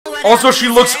Also, she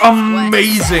looks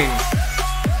amazing.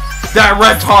 That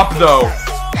red top, though.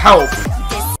 Help.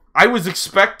 I was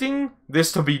expecting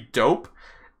this to be dope,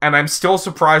 and I'm still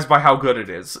surprised by how good it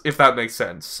is, if that makes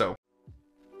sense, so.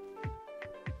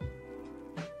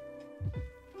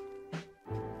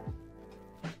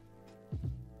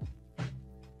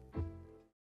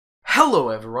 Hello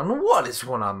everyone, what is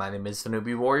going on? My name is the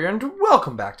Newbie Warrior, and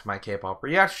welcome back to my K-pop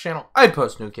reaction channel. I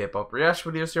post new K-pop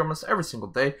reaction videos here almost every single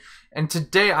day, and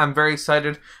today I'm very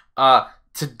excited.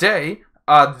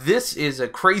 This is a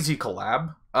crazy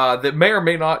collab that may or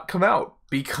may not come out,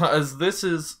 because this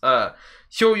is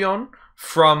SOYEON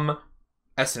from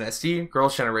SNSD,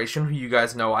 Girls' Generation, who you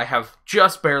guys know I have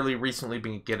just barely recently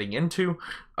been getting into,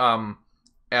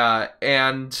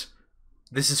 and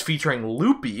this is featuring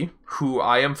Loopy, who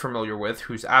I am familiar with,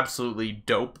 who's absolutely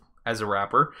dope as a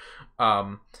rapper.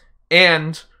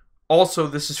 And also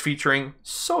this is featuring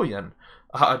SOYEON,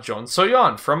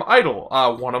 SOYEON from I-DLE,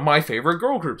 one of my favorite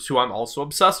girl groups, who I'm also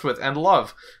obsessed with and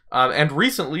love. And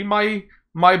recently my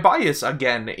bias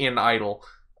again in I-DLE.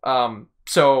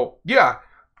 So yeah,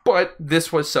 but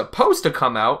this was supposed to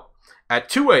come out at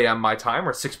 2 AM my time,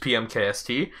 or 6 PM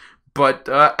KST. But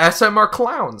SM are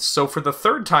clowns, so for the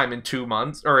third time in 2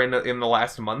 months, or in the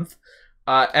last month,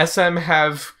 SM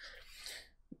have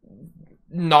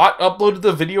not uploaded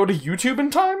the video to YouTube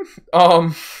in time.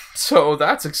 So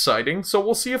that's exciting. So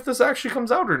we'll see if this actually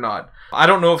comes out or not. I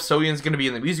don't know if SOYEON's going to be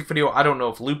in the music video. I don't know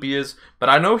if Loopy is, but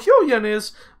I know HYO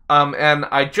is. And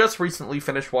I just recently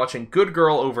finished watching Good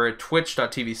Girl over at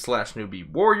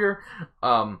twitch.tv/newbiewarrior.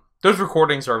 Those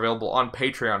recordings are available on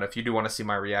Patreon. If you do want to see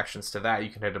my reactions to that,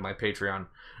 you can head to my Patreon.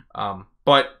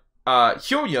 But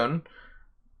HYO,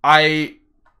 I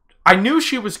knew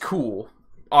she was cool,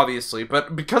 obviously,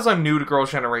 but because I'm new to Girls'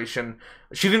 Generation,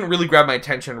 she didn't really grab my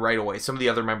attention right away. Some of the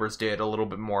other members did a little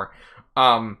bit more.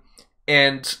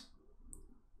 And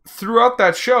throughout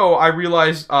that show, I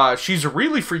realized she's a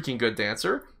really freaking good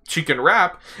dancer. She can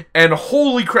rap, and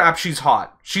holy crap, she's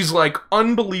hot. She's, like,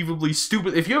 unbelievably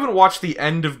stupid. If you haven't watched the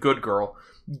end of Good Girl,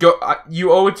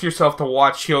 you owe it to yourself to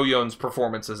watch HYO's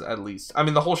performances, at least. I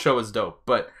mean, the whole show is dope,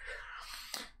 but...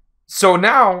 So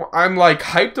now, I'm, like,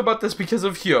 hyped about this because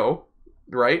of HYO,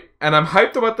 right? And I'm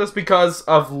hyped about this because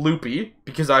of Loopy,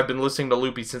 because I've been listening to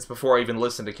Loopy since before I even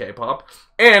listened to K-pop.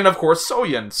 And, of course,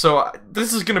 SOYEON. So,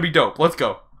 this is gonna be dope. Let's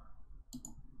go.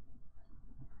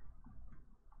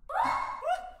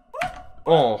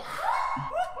 Oh.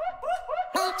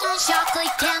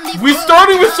 We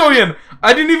started with SOYEON!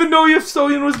 I didn't even know if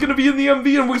SOYEON was gonna be in the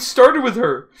MV, and we started with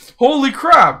her! Holy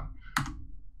crap!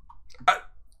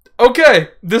 Okay,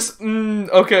 this,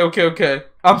 okay.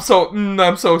 I'm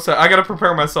so excited. I gotta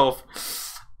prepare myself.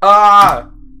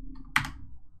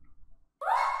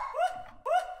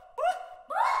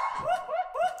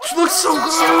 She looks so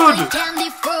good!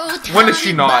 When is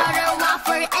she not?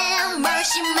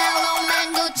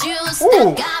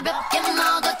 Ooh.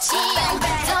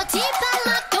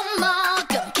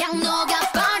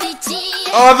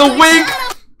 The wig!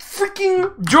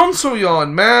 Freaking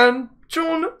SOYEON, man!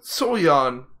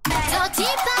 SOYEON.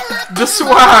 The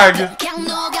swag!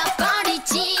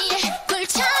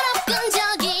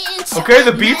 Okay,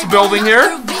 the beat's building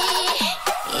here.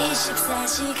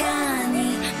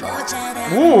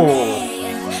 Ooh.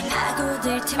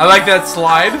 I like that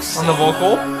slide on the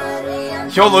vocal.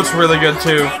 HYO looks really good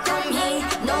too.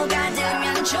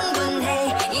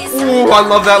 Ooh, I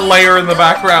love that layer in the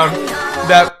background.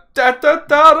 That da da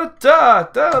da da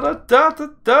da da da da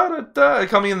da da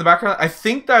coming in the background. I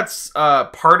think that's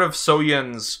part of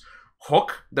SOYEON's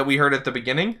hook that we heard at the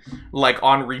beginning, like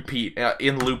on repeat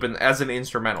in loop and as an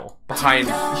instrumental behind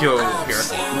HYO here.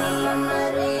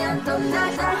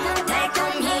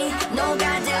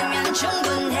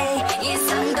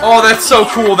 Oh, that's so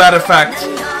cool, that effect.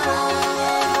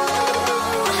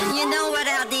 You know what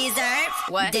I deserve?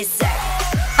 What?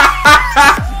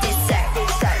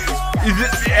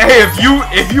 Hey,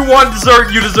 if you want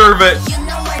dessert, you deserve it. You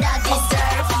know what I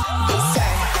deserve?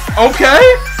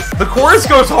 Okay, the chorus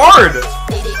goes hard.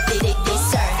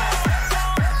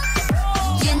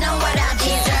 You know what I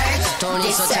deserve?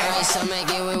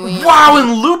 Wow,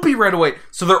 and Loopy right away.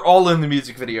 So they're all in the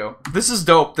music video. This is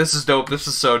dope. This is dope. This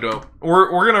is so dope.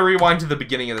 We're gonna rewind to the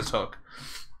beginning of this hook.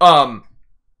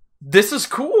 This is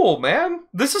cool, man.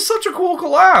 This is such a cool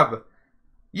collab.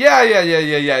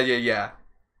 Yeah.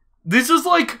 This is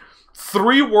like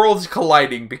 3 worlds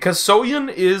colliding, because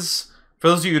SOYEON is, for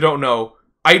those of you who don't know,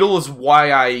 I-DLE is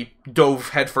why I dove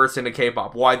headfirst into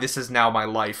K-pop, why this is now my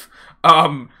life.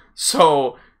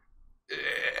 So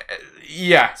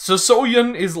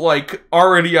SOYEON is like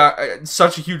already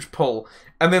such a huge pull,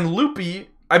 and then Loopy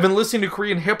I've been listening to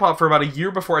Korean hip-hop for about a year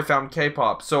before I found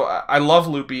K-pop. So I love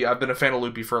Loopy. I've been a fan of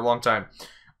Loopy for a long time.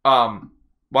 Well,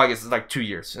 I guess it's like 2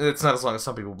 years. It's not as long as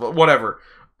some people, but whatever.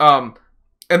 And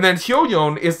then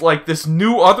HYO is like this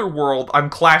new other world I'm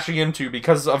clashing into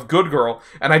because of Good Girl,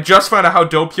 and I just found out how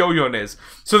dope HYO is.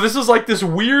 So this is like this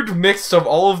weird mix of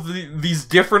all of these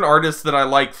different artists that I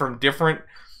like from different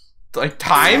like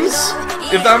times,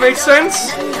 if that makes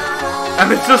sense.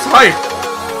 And it's just hype.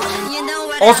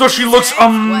 Also, she looks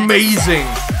amazing.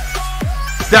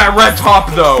 That red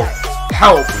top though,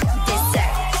 help.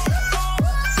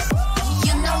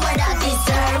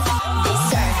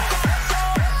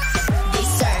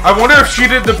 I wonder if she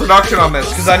did the production on this,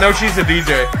 because I know she's a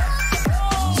DJ.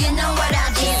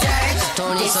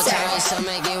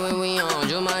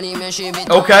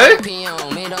 Okay?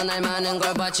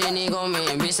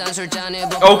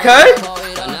 Okay?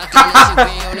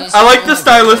 I like the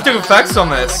stylistic effects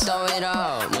on this.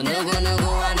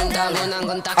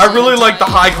 I really like the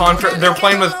high contrast. They're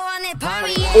playing with...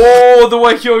 Oh, the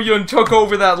way HYO took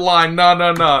over that line.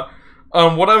 Nah.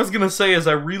 What I was gonna say is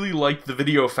I really like the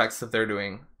video effects that they're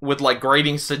doing. With, like,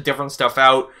 grading different stuff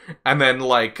out, and then,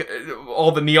 like,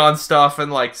 all the neon stuff,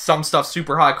 and, like, some stuff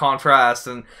super high contrast,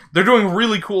 and they're doing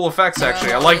really cool effects,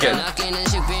 actually. I like it.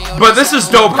 But this is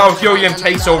dope how HYO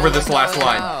takes over this last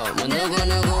line.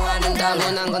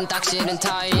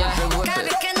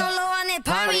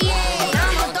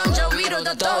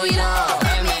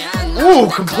 Ooh,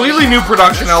 completely new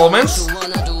production elements.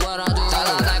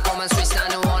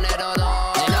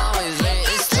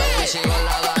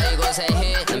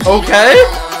 Okay.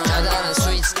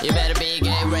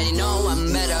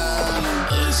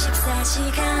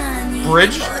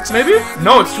 Bridge, maybe?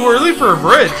 No, it's too early for a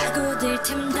bridge.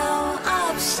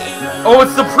 Oh,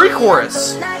 it's the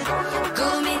pre-chorus.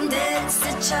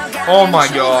 Oh my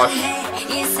gosh.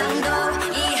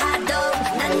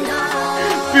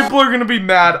 People are gonna be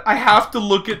mad. I have to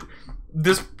look at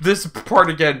this part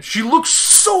again. She looks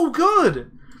so good.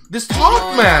 This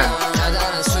top, man.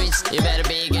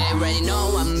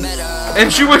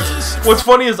 And she was... What's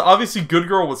funny is, obviously, Good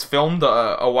Girl was filmed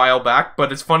a while back,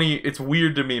 but it's funny, it's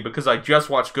weird to me, because I just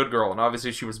watched Good Girl, and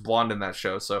obviously she was blonde in that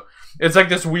show, so... It's like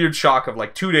this weird shock of,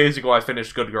 like, 2 days ago I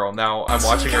finished Good Girl, now I'm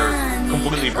watching her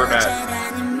completely brunette.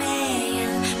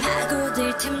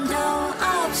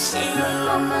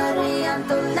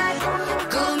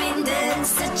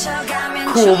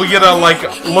 Cool, we get a, like,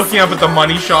 looking up at the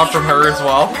money shot from her as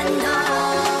well.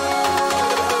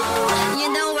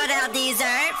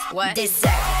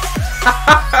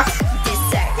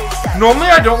 Normally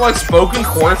I don't like spoken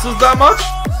choruses that much.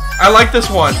 I like this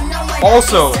one.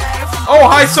 Also, oh,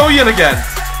 hi SOYEON again.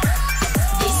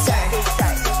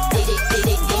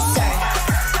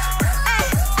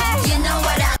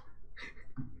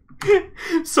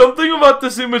 Something about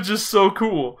this image is so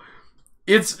cool.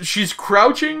 She's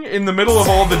crouching in the middle of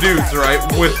all the dudes, right,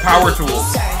 with power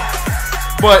tools.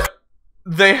 But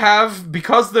they have,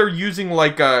 because they're using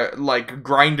like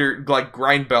grind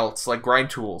belts, like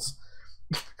grind tools.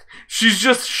 She's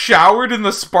just showered in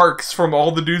the sparks from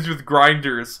all the dudes with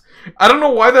grinders. I don't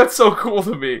know why that's so cool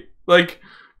to me. Like,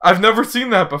 I've never seen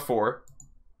that before.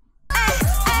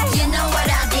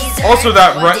 Also,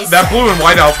 that blue and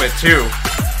white outfit too.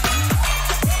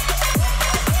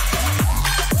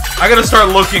 I gotta start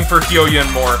looking for HYO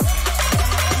more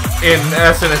in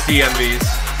SNSD MVs.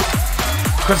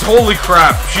 Cause holy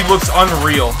crap, she looks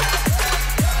unreal.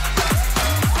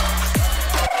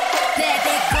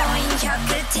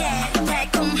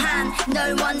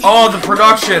 Oh, the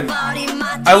production.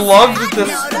 I love that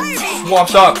this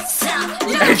swapped up.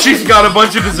 And she's got a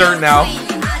bunch of dessert now.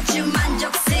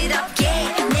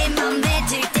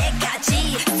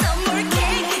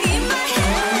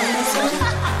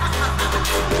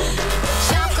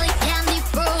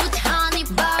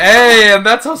 Hey, and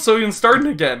that's how SOYEON's starting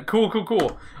again. Cool.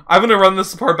 I'm gonna run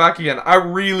this part back again. I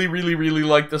really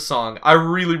like this song. I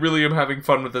really am having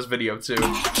fun with this video too.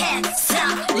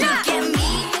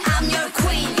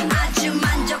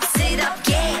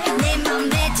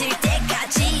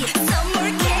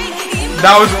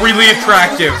 That was really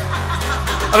attractive.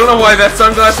 I don't know why that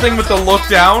sunglass thing with the look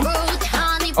down.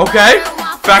 Okay,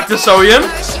 back to SOYEON.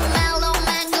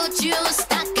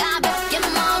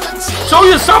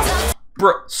 SOYEON, stop!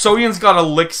 Bro, SOYEON's gotta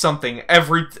lick something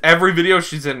every video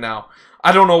she's in now.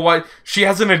 I don't know why. She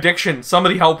has an addiction.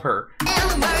 Somebody help her.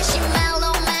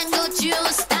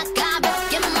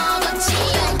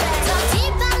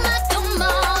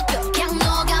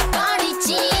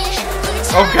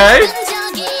 Okay.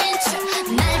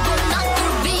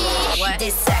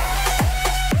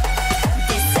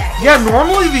 Yeah,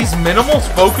 normally these minimal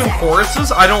spoken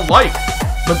choruses I don't like.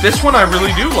 But this one I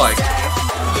really do like.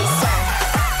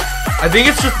 I think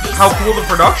it's just how cool the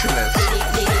production is.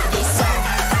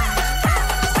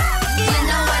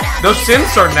 Those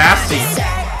synths are nasty.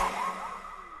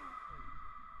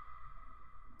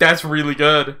 That's really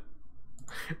good.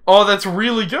 Oh, that's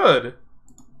really good.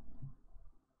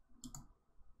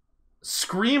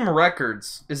 Scream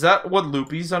Records. Is that what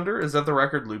Loopy's under? Is that the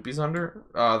record Loopy's under?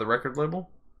 The record label?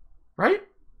 Right?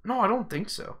 No, I don't think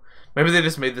so. Maybe they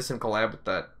just made this in collab with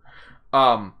that.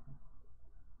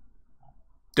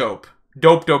 Dope.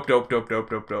 Dope, dope, dope, dope, dope,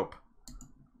 dope, dope.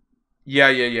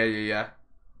 Yeah.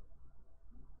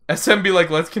 SM be like,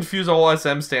 let's confuse all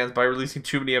SM stands by releasing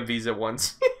too many MVs at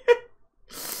once.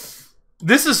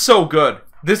 This is so good.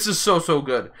 This is so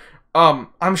good.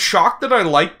 I'm shocked that I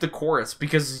like the chorus,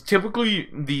 because typically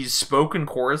these spoken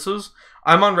choruses,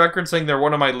 I'm on record saying they're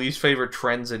one of my least favorite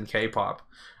trends in K-pop.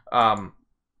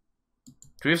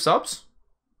 Do we have subs?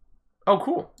 Oh,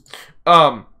 cool.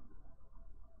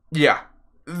 Yeah.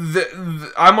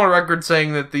 I'm on record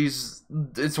saying that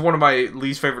it's one of my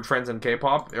least favorite trends in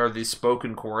K-pop, are these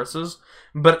spoken choruses,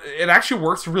 but it actually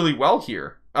works really well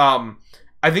here.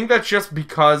 I think that's just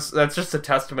because that's just a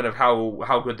testament of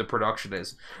how good the production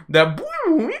is. That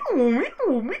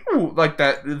like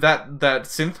that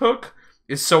synth hook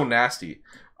is so nasty.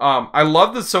 I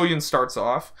love that SOYEON starts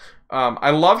off.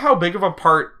 I love how big of a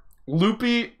part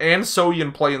Loopy and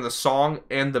SOYEON play in the song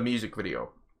and the music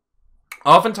video.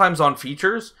 Oftentimes on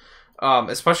features,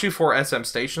 especially for SM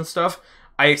Station stuff,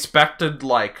 I expected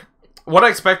what I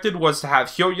expected was to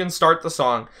have HYO start the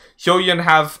song, HYO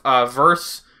have a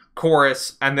verse,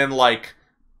 chorus, and then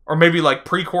or maybe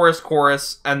pre-chorus,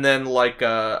 chorus, and then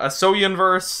a SOYEON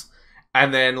verse,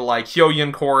 and then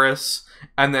HYO chorus,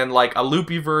 and then a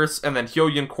Loopy verse, and then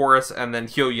HYO chorus, and then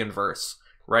HYO verse,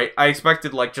 right? I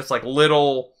expected just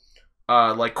little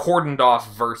cordoned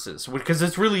off verses, because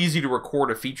it's really easy to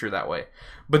record a feature that way.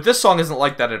 But this song isn't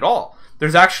like that at all.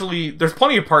 There's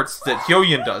plenty of parts that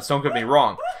HYO does, don't get me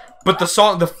wrong, but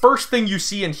the first thing you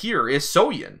see and hear is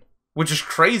SOYEON, which is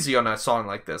crazy on a song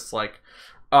like this.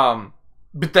 But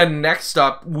then next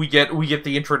up we get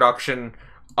the introduction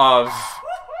of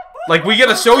we get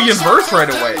a SOYEON verse right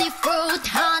away.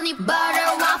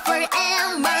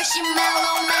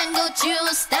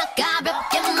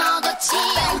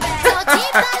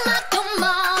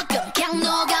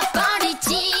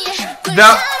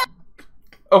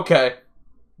 Okay.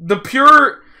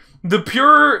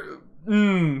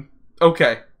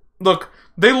 Okay. Look,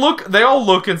 they all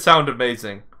look and sound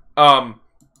amazing. I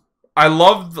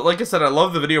love, like I said, I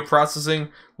love the video processing.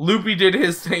 Loopy did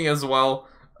his thing as well.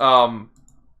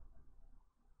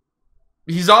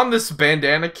 He's on this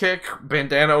bandana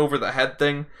over the head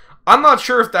thing. I'm not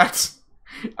sure if that's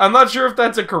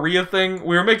a Korea thing.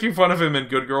 We were making fun of him in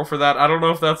Good Girl for that. I don't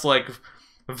know if that's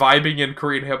vibing in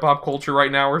Korean hip hop culture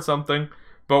right now or something.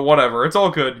 But whatever, it's all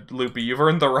good, Loopy. You've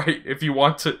earned the right. If you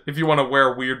want to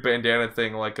wear a weird bandana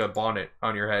thing like a bonnet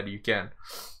on your head, you can.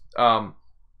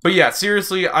 But yeah,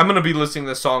 seriously, I'm gonna be listening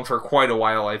to this song for quite a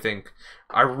while. I think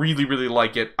I really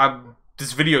like it.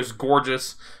 This video is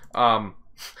gorgeous.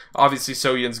 Obviously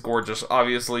SOYEON's gorgeous.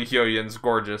 Obviously HYO's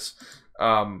gorgeous.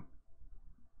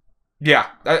 Yeah,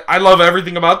 I love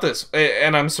everything about this,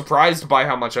 and I'm surprised by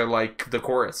how much I like the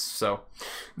chorus. So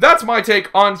that's my take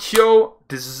on HYO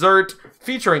Dessert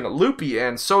featuring Loopy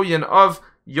and SOYEON of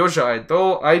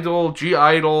I-DLE,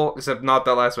 G-IDLE, except not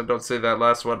that last one, don't say that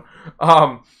last one.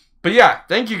 But yeah,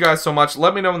 thank you guys so much.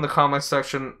 Let me know in the comment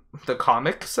section,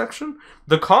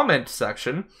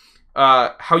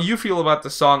 how you feel about the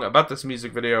song, about this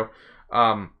music video.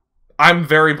 I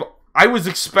was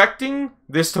expecting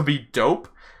this to be dope,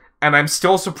 and I'm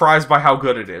still surprised by how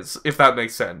good it is, if that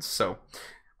makes sense. So,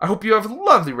 I hope you have a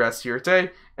lovely rest of your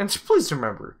day, and please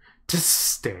remember to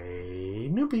stay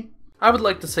newbie. I would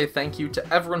like to say thank you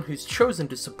to everyone who's chosen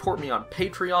to support me on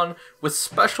Patreon, with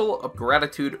special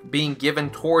gratitude being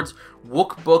given towards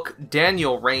Wookbook,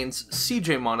 Daniel Rains,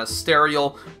 CJ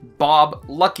Monasterial, Bob,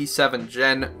 Lucky7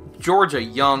 Jen, Georgia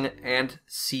Young, and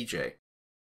CJ.